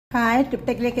Hi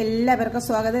ടിപ്ടെക്കിലേക്ക് എല്ലാവർക്കും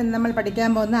സ്വാഗതം. ഇന്ന് നമ്മൾ പഠിക്കാൻ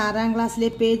പോകുന്ന 6ാം ക്ലാസ്സിലെ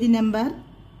പേജ് നമ്പർ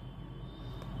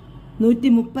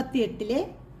 138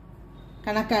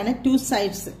 കണക്കാണ് ടു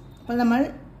സൈഡ്സ്. അപ്പോൾ നമ്മൾ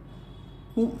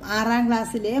 6ാം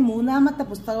ക്ലാസ്സിലെ 3ാമത്തെ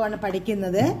പുസ്തകമാണ്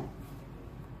പഠിക്കുന്നത്,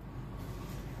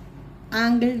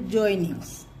 ആംഗിൾ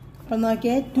ജോയിനിങ്സ്. അപ്പോൾ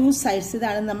നോക്കിയേ, ടു സൈഡ്സ്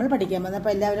ഇതാണ് നമ്മൾ പഠിക്കാൻ പോകുന്നത്.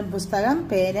 അപ്പോൾ എല്ലാവരും പുസ്തകം,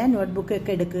 പേന, നോട്ട്ബുക്ക്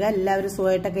ഒക്കെ എടുക്കുക. എല്ലാവരും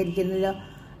സുഖമായിട്ടൊക്കെ ഇരിക്കുന്നല്ലോ.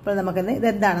 അപ്പോൾ നമുക്കിന്ന്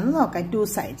ഇതെന്താണെന്ന് നോക്കാം. ടു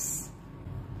സൈഡ്സ്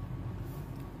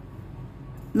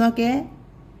നോക്കേ.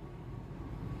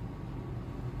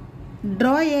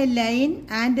 Draw A line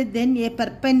and then A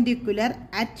perpendicular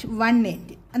at one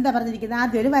end. എന്താ പറഞ്ഞിരിക്കുന്നത്?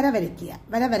 ആദ്യം ഒരു വര വരയ്ക്കുക.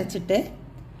 വര വരച്ചിട്ട്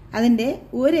അതിൻ്റെ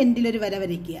ഒരു എൻഡിലൊരു വര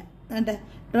വരയ്ക്കുക. എന്നിട്ട്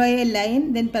draw A line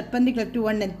then perpendicular to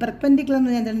one end. Perpendicular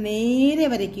എന്ന് പറഞ്ഞാൽ നേരെ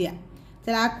വരയ്ക്കുക.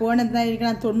 ചില ആ കോൺ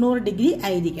എന്തായിരിക്കണം? 90 ഡിഗ്രി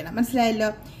ആയിരിക്കണം.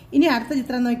 മനസ്സിലായല്ലോ? ഇനി അടുത്ത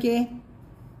ചിത്രം നോക്കിയേ.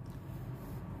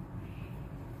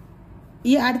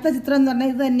 ഈ അടുത്ത ചിത്രം എന്ന് പറഞ്ഞാൽ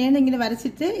ഇത് തന്നെയാണ്. ഇങ്ങനെ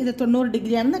വരച്ചിട്ട് ഇത് 90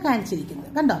 ഡിഗ്രി ആണെന്ന് കാണിച്ചിരിക്കുന്നത്.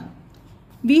 കണ്ടോ?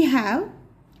 We have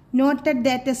noted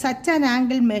that such an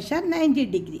angle measure 90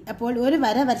 degree. അപ്പോൾ ഒരു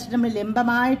വര വരച്ചിട്ട് നമ്മൾ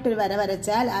ലംബമായിട്ടൊരു വര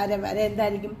വരച്ചാൽ ആ വര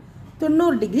എന്തായിരിക്കും?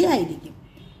 90 ഡിഗ്രി ആയിരിക്കും.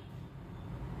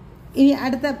 ഇനി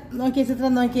അടുത്ത നോക്കിയ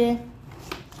ചിത്രം നോക്കിയേ.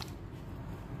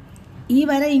 ഈ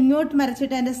വര ഇങ്ങോട്ട്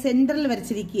വരച്ചിട്ട് അതിന്റെ സെന്ററിൽ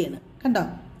വരച്ചിരിക്കുകയാണ്. കണ്ടോ?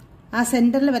 ആ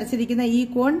സെന്ററിൽ വരച്ചിരിക്കുന്ന ഈ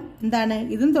കോൺ എന്താണ്?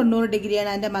 ഇതും 90 ഡിഗ്രിയാണ്.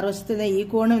 അതിന്റെ മറുവശത്ത് ഈ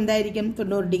കോണും എന്തായിരിക്കും?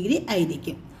 90 ഡിഗ്രി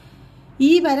ആയിരിക്കും.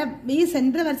 ഈ വര, ഈ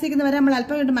സെന്ററിൽ വരച്ചിരിക്കുന്ന വര നമ്മൾ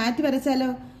അല്പം കൊണ്ട് മാറ്റി വരച്ചാലോ?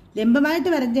 ലംബമായിട്ട്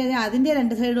വരച്ചു കഴിഞ്ഞാൽ അതിന്റെ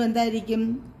രണ്ട് സൈഡും എന്തായിരിക്കും?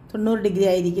 90 ഡിഗ്രി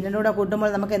ആയിരിക്കും. രണ്ടും കൂടെ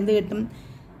കൂട്ടുമ്പോൾ നമുക്ക് എന്ത് കിട്ടും?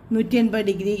 180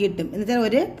 ഡിഗ്രി കിട്ടും. എന്നുവെച്ചാൽ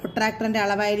ഒരു പ്രൊട്രാക്ടറിന്റെ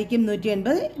അളവായിരിക്കും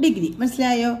 180 ഡിഗ്രി.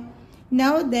 മനസ്സിലായോ?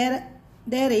 Now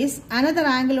there is another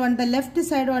angle on the left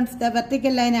side on the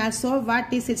vertical line also. What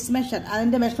is its measure?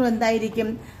 അതിന്റെ മെഷർ എന്തായിരിക്കും?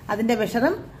 അതിന്റെ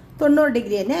മെഷറും 90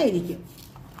 ഡിഗ്രി തന്നെ ആയിരിക്കും.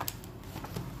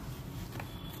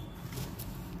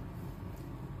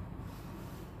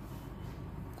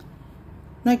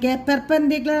 നോക്കിയേ,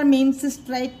 perpendicular means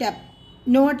straight up,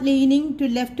 not leaning to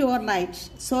left or right.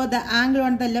 So the angle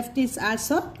on the left is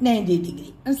also 90 degree.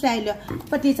 മനസ്സിലായല്ലോ?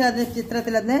 അപ്പൊ teacher അത്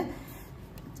ചിത്രത്തിലൊന്ന്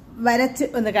വരച്ച്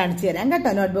ഒന്ന് കാണിച്ചു തരാം കേട്ടോ.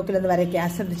 നോട്ട്ബുക്കിൽ ഒന്ന് വരയ്ക്കാൻ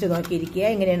ശ്രദ്ധിച്ച് നോക്കിയിരിക്കുക.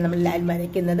 എങ്ങനെയാണ് നമ്മൾ ലൈൻ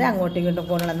വരയ്ക്കുന്നത്. അങ്ങോട്ടും ഇങ്ങോട്ടും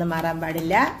കോണുകളൊന്നും മാറാൻ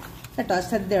പാടില്ല കേട്ടോ.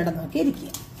 ശ്രദ്ധയോടെ നോക്കിയിരിക്കുക.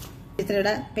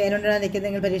 ടീച്ചറുടെ പേനുകൊണ്ട് വരയ്ക്കുന്നത്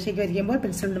നിങ്ങൾ പരീക്ഷയ്ക്ക് വരയ്ക്കുമ്പോൾ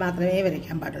പെൻസിൽ കൊണ്ട് മാത്രമേ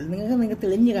വരയ്ക്കാൻ പാടുള്ളൂ. നിങ്ങൾക്ക്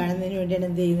തെളിഞ്ഞ് കാണുന്നതിന് വേണ്ടിയാണ്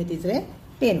എന്ത് ചെയ്യുന്നത്? ടീച്ചറെ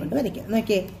പേൻ കൊണ്ട് വരയ്ക്കുക.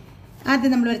 നോക്കിയേ,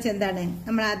 ആദ്യം നമ്മൾ വരച്ചത് എന്താണ്?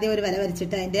 നമ്മൾ ആദ്യം ഒരു വര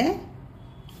വരച്ചിട്ട് അതിൻ്റെ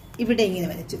ഇവിടെ ഇങ്ങനെ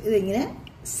വരച്ചു, ഇതിങ്ങനെ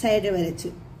സൈഡ്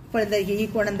വരച്ചു. ഇപ്പോൾ എന്തായിരിക്കും? ഈ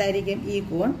കോൺ എന്തായിരിക്കും? ഈ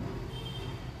കോൺ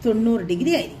 90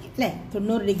 ഡിഗ്രി ആയിരിക്കും അല്ലേ?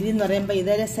 90 ഡിഗ്രി എന്ന് പറയുമ്പോൾ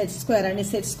ഇതൊരു സെറ്റ് സ്ക്വയർ ആണ്. ഈ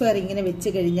സെറ്റ് സ്ക്വയർ ഇങ്ങനെ വെച്ച്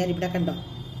കഴിഞ്ഞാൽ ഇവിടെ കണ്ടോ,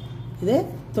 ഇത്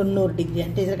 90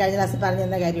 ഡിഗ്രിയാണ്. ടീച്ചർ കഴിഞ്ഞ ക്ലാസ്സിൽ പറഞ്ഞു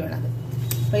തന്ന കാര്യമാണത്.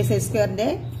 അപ്പോൾ ഈ സെറ്റ് സ്ക്വയറിന്റെ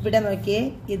ഇവിടെ നോക്കിയേ,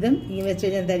 ഇതും ഇങ്ങനെ വെച്ച്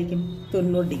കഴിഞ്ഞാൽ എന്തായിരിക്കും?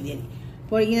 90 ഡിഗ്രി ആയിരിക്കും.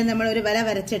 അപ്പോൾ ഇങ്ങനെ നമ്മൾ ഒരു വര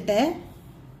വരച്ചിട്ട്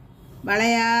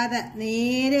വളയാതെ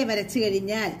നേരെ വരച്ചു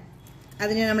കഴിഞ്ഞാൽ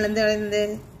അതിന് നമ്മൾ എന്താ പറയുന്നത്?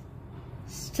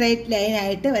 സ്ട്രെയിറ്റ് ലൈൻ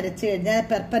ആയിട്ട് വരച്ചു കഴിഞ്ഞാൽ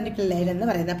പെർപെൻഡിക്കുലർ ലൈൻ എന്ന്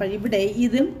പറയുന്നത്. അപ്പോൾ ഇവിടെ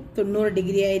ഇതും 90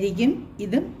 ഡിഗ്രി ആയിരിക്കും,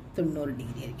 ഇതും 90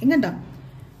 ഡിഗ്രി ആയിരിക്കും. കണ്ടോ?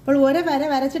 അപ്പോൾ ഒരു വര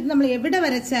വരച്ചിട്ട് നമ്മൾ എവിടെ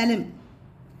വരച്ചാലും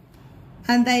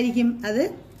എന്തായിരിക്കും? അത്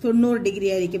 90 ഡിഗ്രി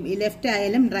ആയിരിക്കും. ഈ ലെഫ്റ്റ്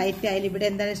ആയാലും റൈറ്റ് ആയാലും ഇവിടെ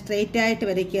എന്താണ്? സ്ട്രെയിറ്റ് ആയിട്ട്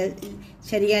വരയ്ക്കുക,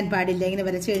 ശരിയാൻ പാടില്ല. ഇങ്ങനെ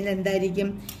വരച്ചു കഴിഞ്ഞാൽ എന്തായിരിക്കും?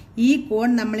 ഈ കോൺ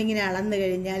നമ്മളിങ്ങനെ അളന്നു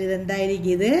കഴിഞ്ഞാൽ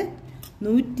ഇതെന്തായിരിക്കും? ഇത്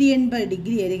 180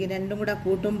 ഡിഗ്രി ആയിരിക്കും. രണ്ടും കൂടെ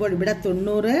കൂട്ടുമ്പോൾ ഇവിടെ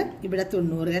 90, ഇവിടെ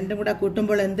 90, രണ്ടും കൂടെ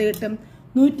കൂട്ടുമ്പോൾ എന്ത് കിട്ടും?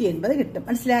 180 കിട്ടും.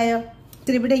 മനസ്സിലായോ?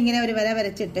 ഇത്തിരി ഇവിടെ ഇങ്ങനെ ഒരു വര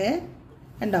വരച്ചിട്ട്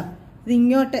കണ്ടോ, ഇത്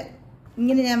ഇങ്ങോട്ട്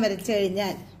ഇങ്ങനെ ഞാൻ വരച്ചു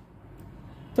കഴിഞ്ഞാൽ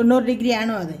 90 ഡിഗ്രി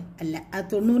ആണോ? അത് അല്ല, അത്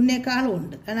 90-നേക്കാളും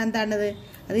ഉണ്ട്. കാരണം എന്താണത്?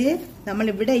 അത്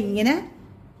നമ്മളിവിടെ ഇങ്ങനെ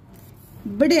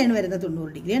ഇവിടെയാണ് വരുന്നത്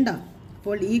 90 ഡിഗ്രി. കണ്ടോ?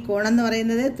 അപ്പോൾ ഈ കോണെന്ന്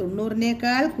പറയുന്നത്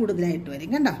 90-നേക്കാൾ കൂടുതലായിട്ട് വരും.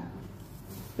 കണ്ടോ?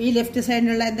 ഈ ലെഫ്റ്റ്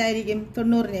സൈഡിലുള്ള എന്തായിരിക്കും?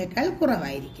 90-നേക്കാൾ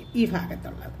കുറവായിരിക്കും. ഈ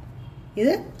ഭാഗത്തുള്ളത്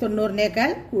ഇത് 90-നേക്കാൾ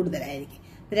കൂടുതലായിരിക്കും.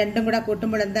 ഇത് രണ്ടും കൂടെ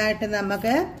കൂട്ടുമ്പോൾ എന്തായിട്ട്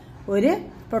നമുക്ക് ഒരു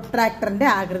പ്രൊട്രാക്ടറിന്റെ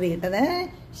ആകൃതി കിട്ടുന്നത്.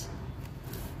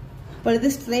 അപ്പോൾ ഇത്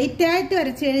സ്ട്രെയിറ്റ് ആയിട്ട്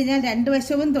വരച്ചു കഴിഞ്ഞാൽ രണ്ട്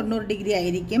വശവും 90 ഡിഗ്രി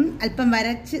ആയിരിക്കും. അല്പം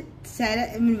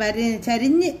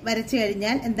ചരിഞ്ഞ് വരച്ചു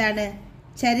കഴിഞ്ഞാൽ എന്താണ്?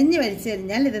 ചരിഞ്ഞ് വരച്ചു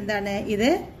കഴിഞ്ഞാൽ ഇതെന്താണ്? ഇത്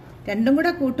രണ്ടും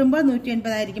കൂടെ കൂട്ടുമ്പോൾ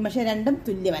 180 ആയിരിക്കും. പക്ഷെ രണ്ടും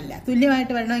തുല്യമല്ല.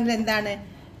 തുല്യമായിട്ട് വരണമെങ്കിൽ എന്താണ്?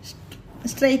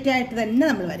 സ്ട്രെയിറ്റ് ആയിട്ട് തന്നെ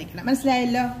നമ്മൾ വരയ്ക്കണം.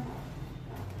 മനസ്സിലായല്ലോ?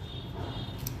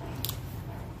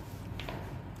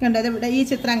 കണ്ടോ? അത് ഇവിടെ ഈ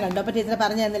ചിത്രം കണ്ടോ? അപ്പൊ ടീച്ചർ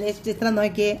പറഞ്ഞു തന്നല്ലേ? ചിത്രം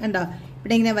നോക്കിയേ. കണ്ടോ?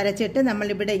 ഇവിടെ ഇങ്ങനെ വരച്ചിട്ട് നമ്മൾ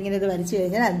ഇവിടെ ഇങ്ങനെ ഇത് വരച്ചു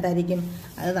കഴിഞ്ഞാൽ എന്തായിരിക്കും?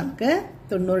 അത് നമുക്ക്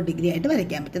 90 ഡിഗ്രി ആയിട്ട്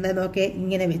വരയ്ക്കാൻ പറ്റും. അതായത് നോക്കേ,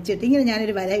 ഇങ്ങനെ വെച്ചിട്ട് ഇങ്ങനെ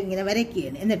ഞാനൊരു വര ഇങ്ങനെ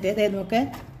വരയ്ക്കുകയാണ്. എന്നിട്ട് അതായത് നോക്ക്,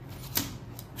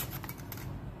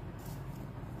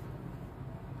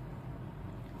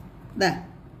 ഇതാ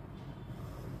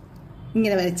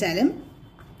ഇങ്ങനെ വരച്ചാലും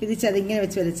തിരിച്ചത് ഇങ്ങനെ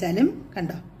വെച്ച് വരച്ചാലും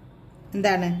കണ്ടോ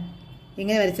എന്താണ്?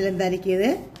 ഇങ്ങനെ വരച്ചാൽ എന്തായിരിക്കും? ഇത്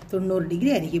 90 ഡിഗ്രി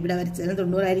ആയിരിക്കും. ഇവിടെ വരച്ചാലും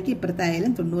 90 ആയിരിക്കും,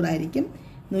 ഇപ്പുറത്തായാലും 90 ആയിരിക്കും.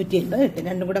 180 കിട്ടും.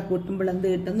 രണ്ടും കൂടെ കൂട്ടുമ്പോൾ എന്ത്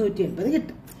കിട്ടും? 180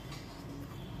 കിട്ടും.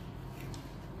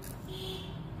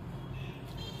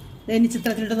 ഇനി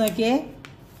ചിത്രത്തിലിട്ട് നോക്കിയേ,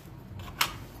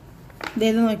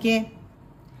 ഇതേത് നോക്കിയേ.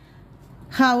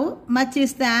 How much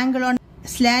is the angle on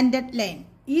slanted line?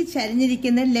 ഈ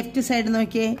ചരിഞ്ഞിരിക്കുന്ന ലെഫ്റ്റ് സൈഡ്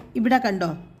നോക്കിയേ. ഇവിടെ കണ്ടോ,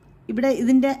 ഇവിടെ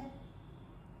ഇതിൻ്റെ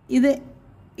ഇത്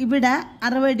ഇവിടെ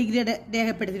 60 ഡിഗ്രി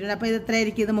രേഖപ്പെടുത്തിയിട്ടുണ്ട്. അപ്പോൾ ഇത്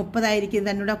എത്രയായിരിക്കും? ഇത് 30 ആയിരിക്കും.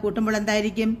 തന്നെ ഇവിടെ കൂട്ടുമ്പോൾ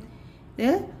എന്തായിരിക്കും?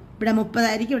 ഇവിടെ 30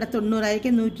 ആയിരിക്കും, ഇവിടെ 90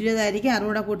 ആയിരിക്കും, 120 ആയിരിക്കും. 60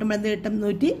 കൂടെ കൂട്ടുമ്പോൾ എന്ത് കിട്ടും?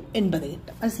 180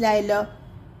 കിട്ടും. മനസ്സിലായല്ലോ?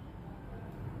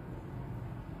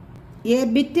 A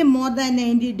bit more than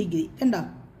 90 degree കണ്ടോ.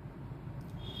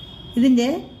 ഇതിൻ്റെ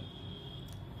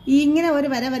ഇങ്ങനെ ഒരു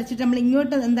വര വരച്ചിട്ട് നമ്മൾ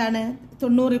ഇങ്ങോട്ട് എന്താണ്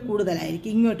 90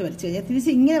 കൂടുതലായിരിക്കും. ഇങ്ങോട്ട് വരച്ചു കഴിഞ്ഞാൽ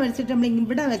തിരിച്ച് ഇങ്ങനെ വരച്ചിട്ട് നമ്മൾ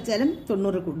ഇവിടെ വെച്ചാലും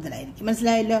 90 കൂടുതലായിരിക്കും.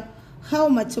 മനസ്സിലായല്ലോ? ഹൗ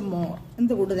മച്ച് മോർ,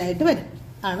 എന്ത് കൂടുതലായിട്ട് വരും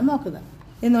ആണ് നോക്കുക.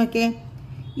 ഇത് നോക്കിയേ,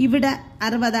 ഇവിടെ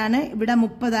 60 ആണ്, ഇവിടെ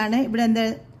 30 ആണ്, ഇവിടെ എന്താ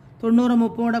 90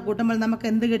 30 കൂടെ കൂട്ടുമ്പോൾ നമുക്ക്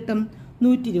എന്ത് കിട്ടും?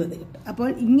 120 കിട്ടും. അപ്പോൾ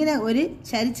ഇങ്ങനെ ഒരു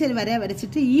ചരിച്ചൊരു വര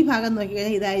വരച്ചിട്ട് ഈ ഭാഗം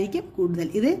നോക്കിക്കഴിഞ്ഞാൽ ഇതായിരിക്കും കൂടുതൽ,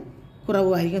 ഇത്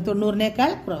കുറവായിരിക്കും,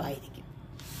 90-നേക്കാൾ കുറവായിരിക്കും.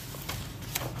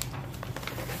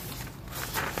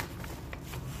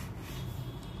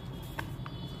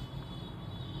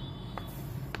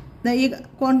 ഈ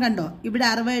കോൺ കണ്ടോ, ഇവിടെ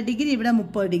 60 ഡിഗ്രി, ഇവിടെ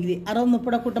 30 ഡിഗ്രി. 60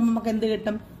 30 കൂട്ടുമ്പോൾ നമുക്ക് എന്ത്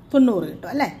കിട്ടും? 90 കിട്ടും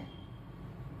അല്ലേ?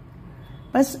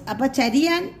 അപ്പോൾ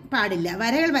ചരിയാൻ പാടില്ല.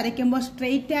 വരകൾ വരയ്ക്കുമ്പോൾ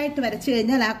സ്ട്രെയിറ്റ് ആയിട്ട് വരച്ചു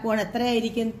കഴിഞ്ഞാൽ ആ കോൺ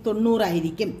എത്രയായിരിക്കും? 90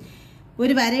 ആയിരിക്കും.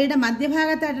 ഒരു വരയുടെ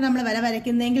മധ്യഭാഗത്തായിട്ട് നമ്മൾ വര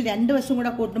വരയ്ക്കുന്നതെങ്കിൽ രണ്ട് വശം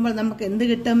കൂടെ കൂട്ടുമ്പോൾ നമുക്ക് എന്ത്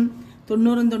കിട്ടും?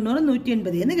 90 90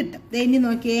 180 എന്ന് കിട്ടും. ഇനി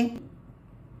നോക്കിയേ,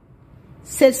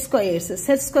 സെറ്റ് സ്ക്വയേഴ്സ്.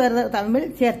 സെറ്റ് സ്ക്വയർ തമ്മിൽ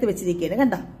ചേർത്ത് വെച്ചിരിക്കുകയാണ്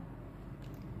കണ്ടോ.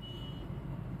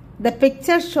 The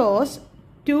picture shows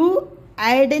two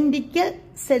identical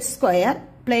set square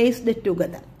placed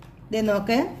together. ഇത്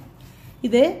നോക്ക്,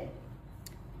 ഇത്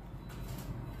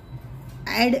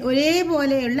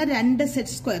ഒരേപോലെയുള്ള രണ്ട്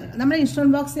സെറ്റ് സ്ക്വയർ. നമ്മുടെ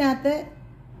ഇൻസ്ട്രുമെന്റ് ബോക്സിനകത്ത്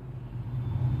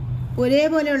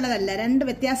ഒരേപോലെയുള്ളതല്ല, രണ്ട്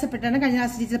വ്യത്യാസപ്പെട്ടാണ് കഴിഞ്ഞ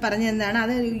ക്ലാസ് ടീച്ചർ പറഞ്ഞതെന്നാണ്.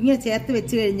 അത് ഇങ്ങനെ ചേർത്ത്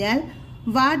വെച്ച് കഴിഞ്ഞാൽ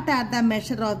what are the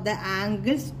measure of the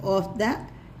angles of the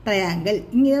triangle.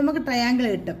 ഇങ്ങനെ നമുക്ക് ട്രയാങ്കിൾ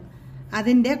കിട്ടും.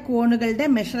 അതിൻ്റെ കോണുകളുടെ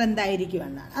മെഷർ എന്തായിരിക്കും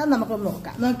എന്നാണ്. അത് നമുക്കൊന്ന്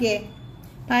നോക്കാം. നോക്കിയേ,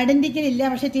 ഐഡന്റിക്കൽ ഇല്ല,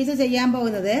 പക്ഷെ ടീച്ചർ ചെയ്യാൻ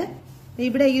പോകുന്നത്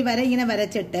ഇവിടെ ഈ വര ഇങ്ങനെ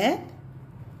വരച്ചിട്ട്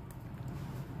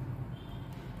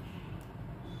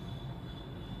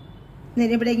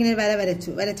ഇവിടെ ഇങ്ങനെ വര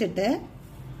വരച്ചിട്ട്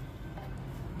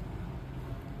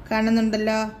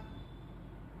കാണുന്നുണ്ടല്ലോ,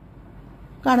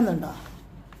 കാണുന്നുണ്ടോ?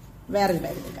 വേറൊരു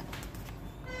വര എടുക്കാം.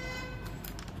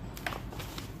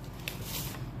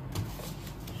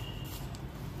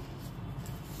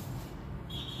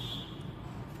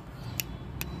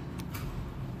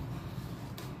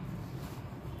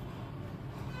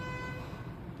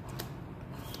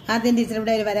 ആദ്യം ടീച്ചർ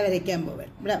ഇവിടെ ഒരു വര വരയ്ക്കാൻ പോവുക.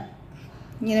 ഇവിടെ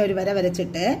ഇങ്ങനെ ഒരു വര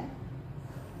വരച്ചിട്ട്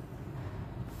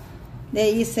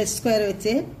ഈ സെറ്റ് സ്ക്വയർ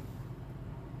വെച്ച്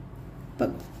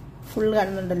ഇപ്പം ഫുൾ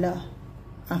കാണുന്നുണ്ടല്ലോ,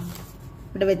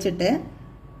 ഇവിടെ വെച്ചിട്ട്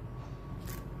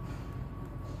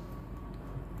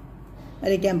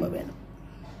വരയ്ക്കാൻ പോവുകയാണ്.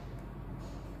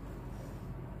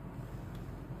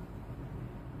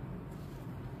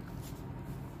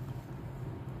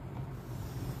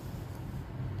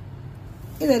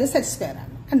 ഇതൊരു സെറ്റ് സ്ക്വയർ ആണ്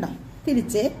കണ്ടോ.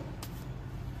 തിരിച്ച്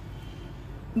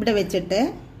ഇവിടെ വെച്ചിട്ട്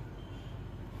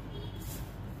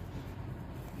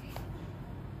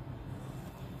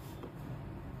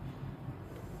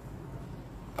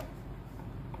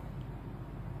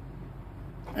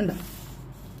ഉണ്ടോ.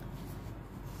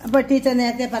 അപ്പോൾ ടീച്ചർ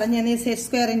നേരത്തെ പറഞ്ഞു ഈ സെറ്റ്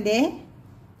സ്ക്വയറിന്റെ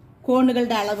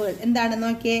കോണുകളുടെ അളവുകൾ എന്താണെന്ന്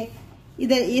നോക്കിയേ.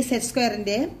 ഇത് ഈ സെറ്റ്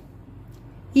സ്ക്വയറിന്റെ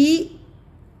ഈ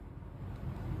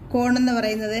കോണെന്ന്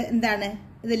പറയുന്നത് എന്താണ്?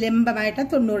 ഇത് ലംബമായിട്ട്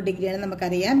 90 ഡിഗ്രിയാണ്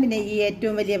നമുക്കറിയാം. പിന്നെ ഈ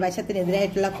ഏറ്റവും വലിയ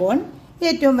വശത്തിനെതിരായിട്ടുള്ള കോൺ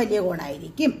ഏറ്റവും വലിയ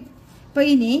കോണായിരിക്കും. അപ്പോൾ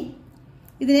ഇനി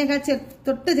ഇതിനേക്കാൾ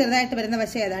തൊട്ട് ചെറുതായിട്ട് വരുന്ന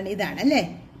വശം ഏതാണ്? ഇതാണ് അല്ലേ.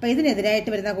 അപ്പോൾ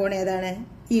ഇതിനെതിരായിട്ട് വരുന്ന കോൺ ഏതാണ്?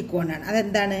 ഈ കോണാണ്.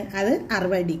 അതെന്താണ്? അത്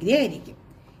 60 ഡിഗ്രി ആയിരിക്കും.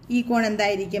 ഈ കോൺ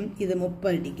എന്തായിരിക്കും? ഇത്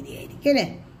 30 ഡിഗ്രി ആയിരിക്കും അല്ലേ.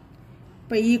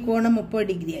 അപ്പോൾ ഈ കോൺ 30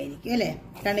 ഡിഗ്രി ആയിരിക്കും അല്ലേ,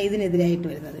 കാരണം ഇതിനെതിരായിട്ട്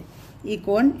വരുന്നത്. ഈ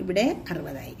കോൺ ഇവിടെ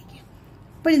 60 ആയിരിക്കും.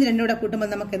 അപ്പോൾ ഇത് രണ്ടും കൂടെ കൂട്ടുമ്പോൾ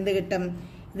നമുക്ക് എന്ത് കിട്ടും?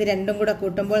 ഇത് രണ്ടും കൂടെ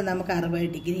കൂട്ടുമ്പോൾ നമുക്ക് 60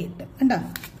 ഡിഗ്രി കിട്ടും കണ്ടോ.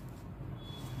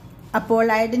 അപ്പോൾ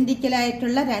ഐഡന്റിക്കൽ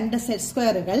ആയിട്ടുള്ള രണ്ട് സെറ്റ്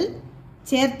സ്ക്വയറുകൾ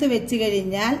ചേർത്ത് വെച്ച്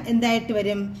കഴിഞ്ഞാൽ എന്തായിട്ട്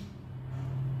വരും?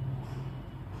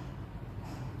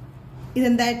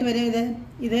 ഇതെന്തായിട്ട് വരും?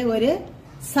 ഇത് ഒരു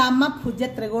സമഭുജ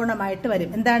ത്രികോണമായിട്ട് വരും.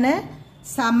 എന്താണ്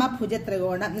സമഭുജ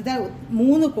ത്രികോണം? എന്താ?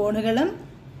 3 കോണുകളും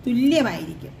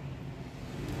തുല്യമായിരിക്കും.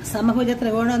 സമഭുജ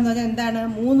ത്രികോണം എന്ന് പറഞ്ഞാൽ എന്താണ്?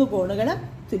 3 കോണുകളും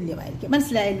തുല്യമായിരിക്കും.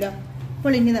 മനസ്സിലായല്ലോ.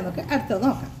 അപ്പോൾ ഇനി നമുക്ക് അടുത്തത്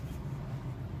നോക്കാം.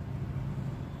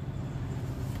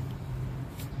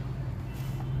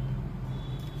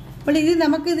 അപ്പോൾ ഇത്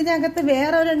നമുക്ക് ഇതിനകത്ത്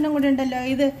വേറെ ഒരെണ്ണം കൂടെ ഉണ്ടല്ലോ.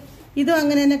 ഇതും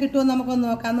അങ്ങനെ തന്നെ കിട്ടുമോ നമുക്കൊന്ന്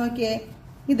നോക്കാം. നോക്കിയേ,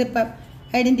 ഇതിപ്പം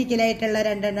ഐഡന്റിക്കലായിട്ടുള്ള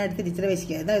രണ്ടെണ്ണം എടുത്ത് ടീച്ചർ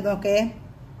വെച്ചിരിക്കുക. ഇത് നോക്കേ,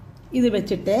 ഇത്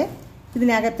വെച്ചിട്ട്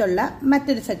ഇതിനകത്തുള്ള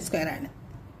മറ്റൊരു സെറ്റ് സ്ക്വയർ ആണ്.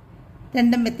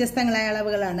 രണ്ടും വ്യത്യസ്തങ്ങളായ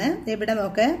അളവുകളാണ്. ഇവിടെ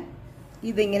നോക്ക്,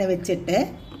 ഇതിങ്ങനെ വെച്ചിട്ട്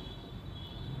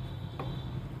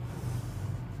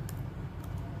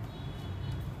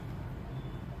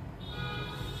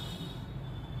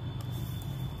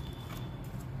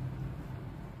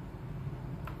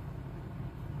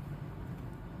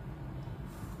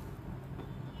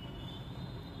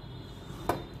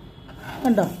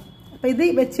കണ്ടോ. അപ്പൊ ഇത്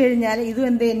വെച്ച് കഴിഞ്ഞാൽ ഇതും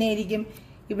എന്ത് തന്നെയായിരിക്കും,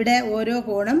 ഇവിടെ ഓരോ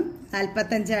കോണും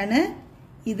 45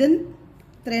 ഇതും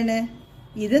എത്രയാണ്,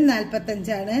 ഇതും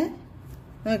 45.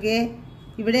 നോക്കിയേ,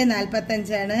 ഇവിടെ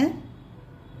 45,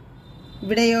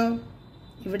 ഇവിടെയോ,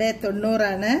 ഇവിടെ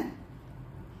 90.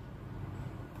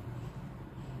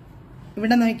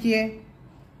 ഇവിടെ നോക്കിയേ,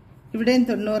 ഇവിടെയും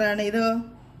 90. ഇതോ,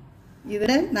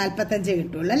 ഇവിടെ 45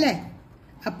 കിട്ടുള്ളൂ അല്ലേ.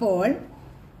 അപ്പോൾ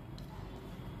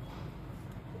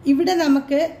ഇവിടെ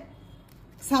നമുക്ക്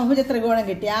സമഭുജ ത്രികോണം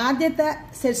കിട്ടി. ആദ്യത്തെ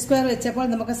സെറ്റ് സ്ക്വയർ വെച്ചപ്പോൾ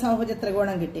നമുക്ക് സമഭുജ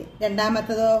ത്രികോണം കിട്ടി.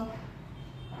 രണ്ടാമത്തതോ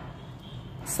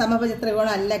സമഭുജ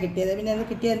ത്രികോണം അല്ല കിട്ടിയത്. പിന്നെ അത്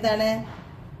കിട്ടിയത് എന്താണ്,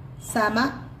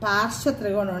 സമപാർശ്വ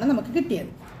ത്രികോണമാണ് നമുക്ക്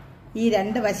കിട്ടിയത്. ഈ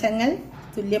രണ്ട് വശങ്ങൾ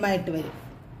തുല്യമായിട്ട് വരും.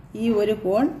 ഈ ഒരു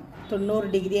കോൺ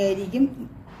 90 ഡിഗ്രി ആയിരിക്കും.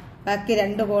 ബാക്കി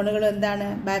രണ്ട് കോണുകളും എന്താണ്,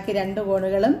 ബാക്കി രണ്ട്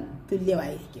കോണുകളും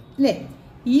തുല്യമായിരിക്കും അല്ലേ.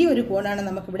 ഈ ഒരു കോണാണ്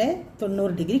നമുക്കിവിടെ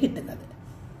 90 ഡിഗ്രി കിട്ടുന്നത്.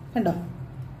 കണ്ടോ.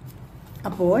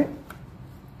 അപ്പോൾ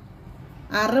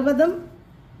 60ഉം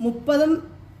 30ഉം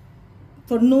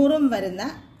 90ഉം വരുന്ന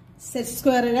സെറ്റ്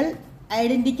സ്ക്വയറുകൾ,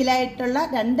 ഐഡന്റിക്കലായിട്ടുള്ള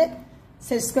രണ്ട്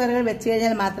സെറ്റ് സ്ക്വയറുകൾ വെച്ച്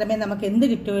കഴിഞ്ഞാൽ മാത്രമേ നമുക്ക് എന്ത്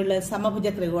കിട്ടുകയുള്ളൂ, സമഭുജ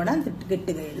ത്രികോണം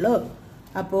കിട്ടുകയുള്ളൂ.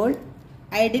 അപ്പോൾ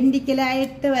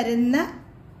ഐഡന്റിക്കലായിട്ട് വരുന്ന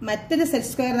മറ്റൊരു സെറ്റ്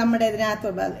സ്ക്വയർ നമ്മുടെ ഇതിനകത്ത്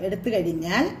എടുത്തു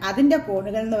കഴിഞ്ഞാൽ അതിന്റെ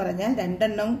കോണുകൾ എന്ന് പറഞ്ഞാൽ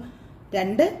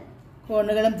രണ്ട്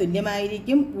കോണുകളും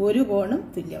തുല്യമായിരിക്കും, ഒരു കോണും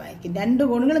തുല്യമായിരിക്കും, രണ്ട്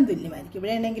കോണുകളും തുല്യമായിരിക്കും.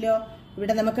 ഇവിടെ ആണെങ്കിലോ,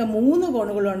 ഇവിടെ നമുക്ക് 3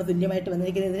 കോണുകളാണ് തുല്യമായിട്ട്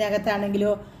വന്നിരിക്കുന്നത്.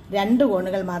 ഇതിനകത്താണെങ്കിലോ 2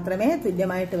 കോണുകൾ മാത്രമേ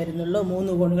തുല്യമായിട്ട് വരുന്നുള്ളൂ,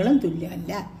 3 കോണുകളും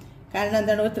തുല്യമല്ല. കാരണം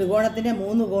എന്താണ്, ത്രികോണത്തിന്റെ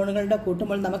 3 കോണുകളുടെ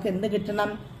കൂട്ടുമ്പോൾ നമുക്ക് എന്ത് കിട്ടണം,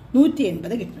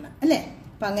 180 കിട്ടണം അല്ലേ.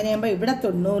 അപ്പൊ അങ്ങനെയാകുമ്പോൾ ഇവിടെ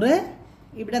 90,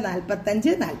 ഇവിടെ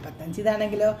 45.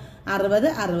 ഇതാണെങ്കിലോ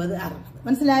 60.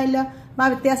 മനസ്സിലായല്ലോ. അപ്പൊ ആ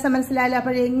വ്യത്യാസം മനസ്സിലായല്ലോ.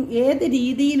 അപ്പോൾ ഏത്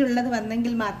രീതിയിലുള്ളത്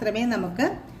വന്നെങ്കിൽ മാത്രമേ നമുക്ക്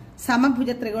സമഭുജ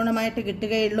ത്രികോണമായിട്ട്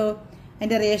കിട്ടുകയുള്ളൂ.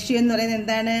 അതിന്റെ റേഷ്യോ എന്ന് പറയുന്നത്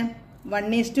എന്താണ്,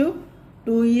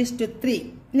 1:2:3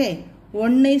 അല്ലേ.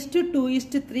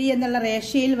 1:2:3 എന്നുള്ള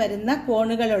റേഷ്യോയിൽ വരുന്ന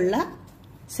കോണുകളുള്ള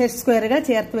സെറ്റ് സ്ക്വയറുകൾ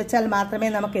ചേർത്ത് വെച്ചാൽ മാത്രമേ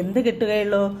നമുക്ക് എന്ത്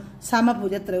കിട്ടുകയുള്ളൂ,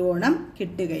 സമഭുജ ത്രികോണം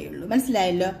കിട്ടുകയുള്ളൂ.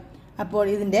 മനസ്സിലായല്ലോ. അപ്പോൾ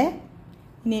ഇതിന്റെ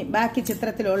ഇനി ബാക്കി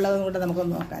ചിത്രത്തിലുള്ളതും കൂടെ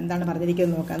നമുക്കൊന്ന് നോക്കാം. എന്താണ്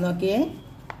പറഞ്ഞിരിക്കുന്നത് നോക്കാം. നോക്കിയേ,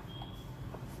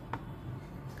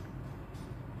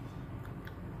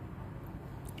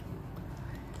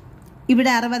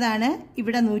 ഇവിടെ 60,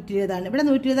 ഇവിടെ 120. ഇവിടെ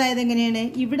 120 ആയത് എങ്ങനെയാണ്,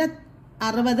 ഇവിടെ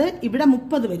 60, ഇവിടെ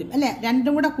 30 വരും അല്ലെ.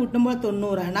 രണ്ടും കൂടെ കൂട്ടുമ്പോൾ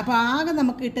 90. അപ്പൊ ആകെ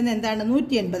നമുക്ക് കിട്ടുന്ന എന്താണ്,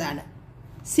 180.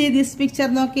 സി ദിസ് പിക്ചർ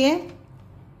നോക്കിയേ,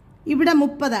 ഇവിടെ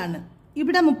 30.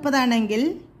 ഇവിടെ 30 ആണെങ്കിൽ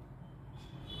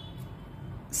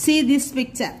സി ദിസ്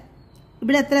പിക്ചർ,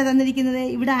 ഇവിടെ എത്ര തന്നിരിക്കുന്നത്,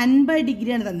 ഇവിടെ 50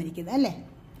 ഡിഗ്രിയാണ് തന്നിരിക്കുന്നത് അല്ലേ.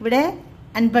 ഇവിടെ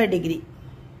 50 ഡിഗ്രി.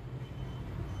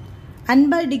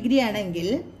 50 ഡിഗ്രി ആണെങ്കിൽ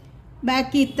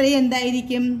ബാക്കി ഇത്രയും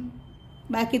എന്തായിരിക്കും,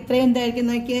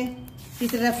 നോക്കിയേ.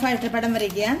 ടീച്ചർ റഫായിട്ട് പടം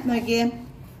വരയ്ക്കുക. നോക്കിയേ,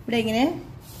 ഇവിടെ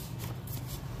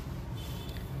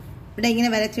ഇങ്ങനെ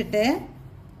വരച്ചിട്ട്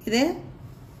ഇത്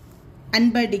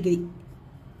 50 ഡിഗ്രി.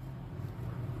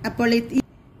 അപ്പോൾ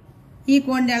ഈ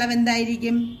കോണിന്റെ അളവ്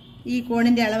എന്തായിരിക്കും, ഈ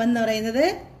കോണിന്റെ അളവെന്ന് പറയുന്നത്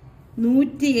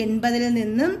 180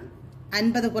 നിന്നും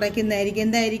 50 കുറയ്ക്കുന്നതായിരിക്കും.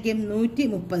 എന്തായിരിക്കും,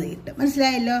 130 കിട്ടും.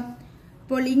 മനസ്സിലായല്ലോ.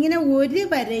 അപ്പോൾ ഇങ്ങനെ ഒരു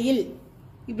വരയിൽ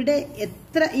ഇവിടെ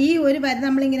ഈ ഒരു വര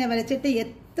നമ്മളിങ്ങനെ വരച്ചിട്ട്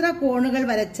എത്ര കോണുകൾ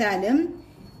വരച്ചാലും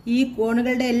ഈ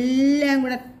കോണുകളുടെ എല്ലാം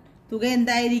കൂടെ തുക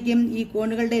എന്തായിരിക്കും, ഈ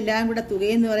കോണുകളുടെ എല്ലാം കൂടെ തുക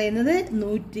എന്ന് പറയുന്നത്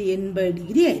 180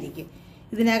 ഡിഗ്രി ആയിരിക്കും.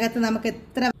 ഇതിനകത്ത് നമുക്ക്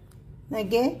എത്ര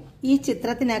നോക്കിയേ, ഈ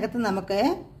ചിത്രത്തിനകത്ത് നമുക്ക്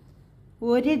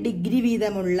 1 ഡിഗ്രി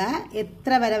വീതമുള്ള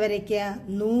എത്ര വര വരയ്ക്കുക,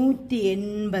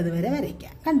 180 വരെ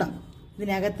വരയ്ക്കാം. കണ്ടോ,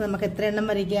 ഇതിനകത്ത് നമുക്ക് എത്ര എണ്ണം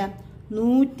വരയ്ക്കാം,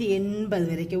 180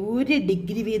 വരയ്ക്കുക. 1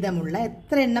 ഡിഗ്രി വീതമുള്ള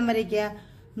എത്ര എണ്ണം വരയ്ക്കുക,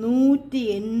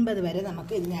 180 വരെ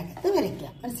നമുക്ക് ഇതിനകത്ത്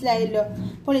വരയ്ക്കാം. മനസ്സിലായല്ലോ.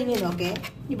 അപ്പോൾ ഇനി നോക്കേ,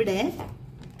 ഇവിടെ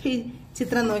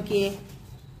ചിത്രം നോക്കിയേ.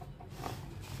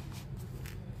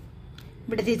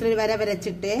 ഇവിടെ ടീച്ചർ ഒരു വര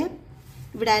വരച്ചിട്ട്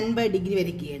ഇവിടെ 50 ഡിഗ്രി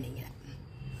വരയ്ക്കുകയാണ് ഇങ്ങനെ.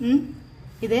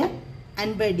 ഇത്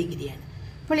 50 ഡിഗ്രിയാണ്.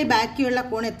 അപ്പോൾ ഈ ബാക്കിയുള്ള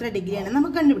കോൺ എത്ര ഡിഗ്രിയാണ്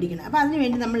നമുക്ക് കണ്ടുപിടിക്കണം. അപ്പോൾ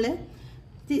അതിനുവേണ്ടി നമ്മൾ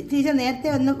ടീച്ചർ നേരത്തെ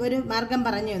ഒരു മാർഗം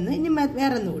പറഞ്ഞു തന്നു. ഇനി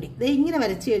വേറെ ഒന്നുകൂടി. ഇത് ഇങ്ങനെ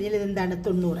വരച്ചു കഴിഞ്ഞാൽ ഇതെന്താണ്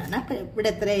 90ആണ്. അപ്പം ഇവിടെ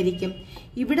എത്രയായിരിക്കും?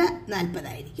 ഇവിടെ 40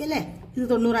 ആയിരിക്കും അല്ലേ? ഇത്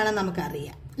 90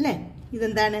 നമുക്കറിയാം അല്ലേ?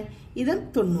 ഇതെന്താണ്? ഇതും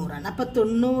 90ആണ്. അപ്പം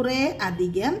 90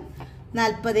 അധികം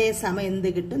 40 സമയം എന്ത്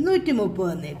കിട്ടും? 130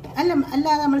 എന്ന് കിട്ടും.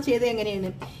 അല്ലാതെ നമ്മൾ ചെയ്തത്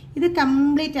എങ്ങനെയാണ്? ഇത്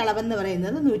കംപ്ലീറ്റ് അളവെന്ന്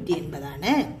പറയുന്നത്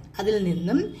 180 അതിൽ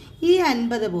നിന്നും ഈ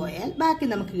 50 പോയാൽ ബാക്കി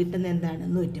നമുക്ക് കിട്ടുന്ന എന്താണ്?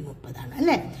 130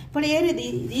 അല്ലേ? അപ്പോൾ ഏത്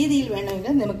രീതിയിൽ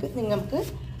വേണമെങ്കിൽ നിങ്ങൾക്ക്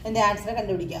എൻ്റെ ആൻസർ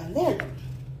കണ്ടുപിടിക്കാവുന്നതേ ഉള്ളൂ.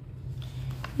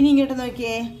 ഇനി ഇങ്ങോട്ട്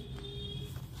നോക്കിയേ.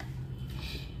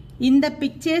 In the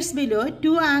pictures below,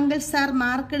 2 angles are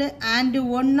marked and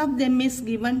one of them is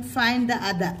given. Find the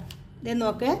other. ഇത്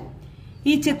നോക്ക്.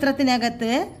 ഈ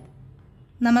ചിത്രത്തിനകത്ത്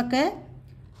നമുക്ക്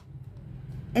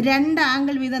 2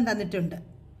 ആംഗിൾ വീതം തന്നിട്ടുണ്ട്.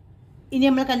 ഇനി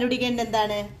നമ്മൾ കണ്ടുപിടിക്കേണ്ടത്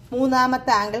എന്താണ്?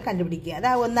 3ാമത്തെ ആംഗിൾ കണ്ടുപിടിക്കുക.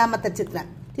 അതാ 1ാമത്തെ ചിത്രം.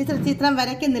 ചിത്രം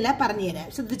വരയ്ക്കുന്നില്ല, പറഞ്ഞുതരാം.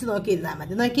 ശ്രദ്ധിച്ച് നോക്കിയിരുന്നാൽ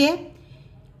മതി. നോക്കിയേ,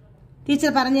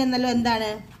 ടീച്ചർ പറഞ്ഞു തന്നല്ലോ. എന്താണ്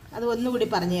അത്? ഒന്നുകൂടി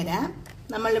പറഞ്ഞുതരാം.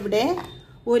 നമ്മളിവിടെ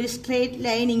ഒരു സ്ട്രെയിറ്റ്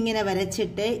ലൈൻ ഇങ്ങനെ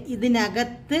വരച്ചിട്ട്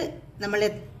ഇതിനകത്ത് നമ്മൾ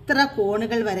എത്ര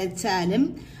കോണുകൾ വരച്ചാലും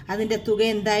അതിൻ്റെ തുക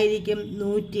എന്തായിരിക്കും?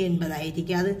 180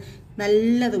 ആയിരിക്കും. അത്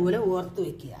നല്ലതുപോലെ ഓർത്ത്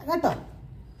വയ്ക്കുക കേട്ടോ.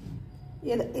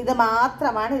 ഇത്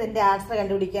മാത്രമാണ് ഇതിൻ്റെ ആൻസർ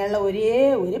കണ്ടുപിടിക്കാനുള്ള ഒരേ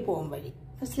ഒരു പോംവഴി.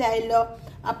 മനസ്സിലായല്ലോ?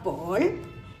 അപ്പോൾ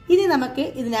ഇനി നമുക്ക്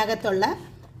ഇതിനകത്തുള്ള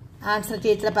ആൻസർ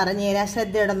ടീച്ചർ പറഞ്ഞു തരാം.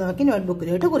 ശ്രദ്ധയോടെ നോക്കി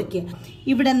നോട്ട്ബുക്കിലോട്ട് കുറിക്കുക.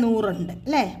 ഇവിടെ 100 ഉണ്ട്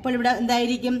അല്ലേ? അപ്പോൾ ഇവിടെ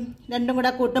എന്തായിരിക്കും? രണ്ടും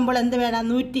കൂടെ കൂട്ടുമ്പോൾ എന്ത് വേണം?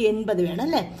 180 വേണം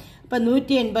അല്ലേ? അപ്പം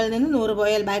 180 നിന്ന് 100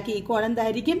 പോയാൽ ബാക്കി ഈ കോൺ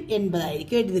എന്തായിരിക്കും? 80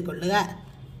 ആയിരിക്കും. എഴുതിക്കൊള്ളുക.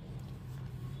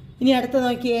 ഇനി അടുത്ത്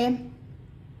നോക്കിയേ.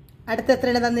 അടുത്ത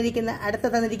എത്രയാണ് തന്നിരിക്കുന്നത്? അടുത്ത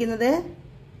തന്നിരിക്കുന്നത്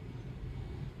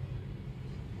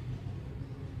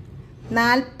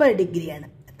 40 ഡിഗ്രിയാണ്.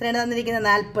 എത്രയാണ് തന്നിരിക്കുന്നത്?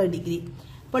 40 ഡിഗ്രി.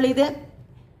 അപ്പോൾ ഇത്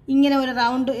ഇങ്ങനെ ഒരു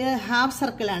റൗണ്ട് ഹാഫ്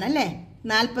സർക്കിളാണ് അല്ലേ?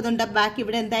 40 ഉണ്ട്. ബാക്കി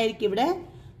ഇവിടെ എന്തായിരിക്കും? ഇവിടെ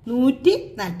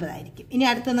 140 ആയിരിക്കും. ഇനി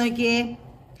അടുത്ത് നോക്കിയേ.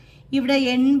 ഇവിടെ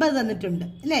 80 തന്നിട്ടുണ്ട്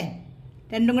അല്ലേ?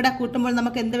 രണ്ടും കൂടെ കൂട്ടുമ്പോൾ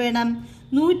നമുക്ക് എന്ത് വേണം?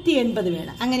 180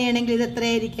 വേണം. അങ്ങനെയാണെങ്കിൽ ഇത്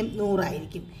എത്രയായിരിക്കും? 100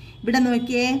 ആയിരിക്കും. ഇവിടെ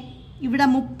നോക്കിയേ. ഇവിടെ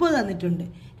 30 തന്നിട്ടുണ്ട്.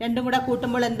 രണ്ടും കൂടെ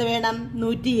കൂട്ടുമ്പോൾ എന്ത് വേണം?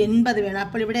 180 വേണം.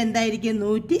 അപ്പോൾ ഇവിടെ എന്തായിരിക്കും?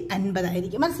 150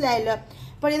 ആയിരിക്കും. മനസ്സിലായല്ലോ?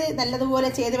 അപ്പോൾ ഇത് നല്ലതുപോലെ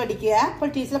ചെയ്ത് പഠിക്കുക. അപ്പോൾ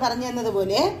ടീച്ചർ പറഞ്ഞു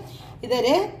തന്നതുപോലെ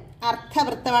ഇതൊരു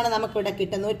അർത്ഥവൃത്തമാണ് നമുക്കിവിടെ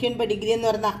കിട്ടുന്നത്. 180 ഡിഗ്രി എന്ന്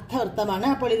പറയുന്ന അർത്ഥവൃത്തമാണ്.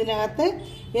 അപ്പോൾ ഇതിനകത്ത്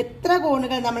എത്ര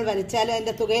കോണുകൾ നമ്മൾ വരച്ചാലും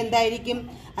അതിൻ്റെ തുക എന്തായിരിക്കും?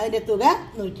 അതിൻ്റെ തുക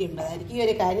 180 ആയിരിക്കും. ഈ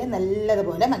ഒരു കാര്യം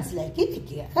നല്ലതുപോലെ മനസ്സിലാക്കി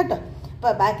വയ്ക്കുക കേട്ടോ.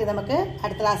 അപ്പോൾ ബാക്കി നമുക്ക്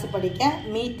അടുത്ത ക്ലാസ്സിൽ പഠിക്കാം.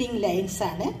 മീറ്റിംഗ് ലൈൻസ്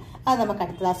ആണ്. അത് നമുക്ക്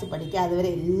അടുത്ത ക്ലാസ്സിൽ പഠിക്കാം.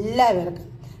 അതുവരെ എല്ലാവർക്കും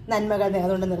നന്മകൾ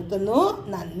നേർന്നുകൊണ്ട് നിർത്തുന്നു.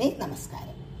 നന്ദി, നമസ്കാരം.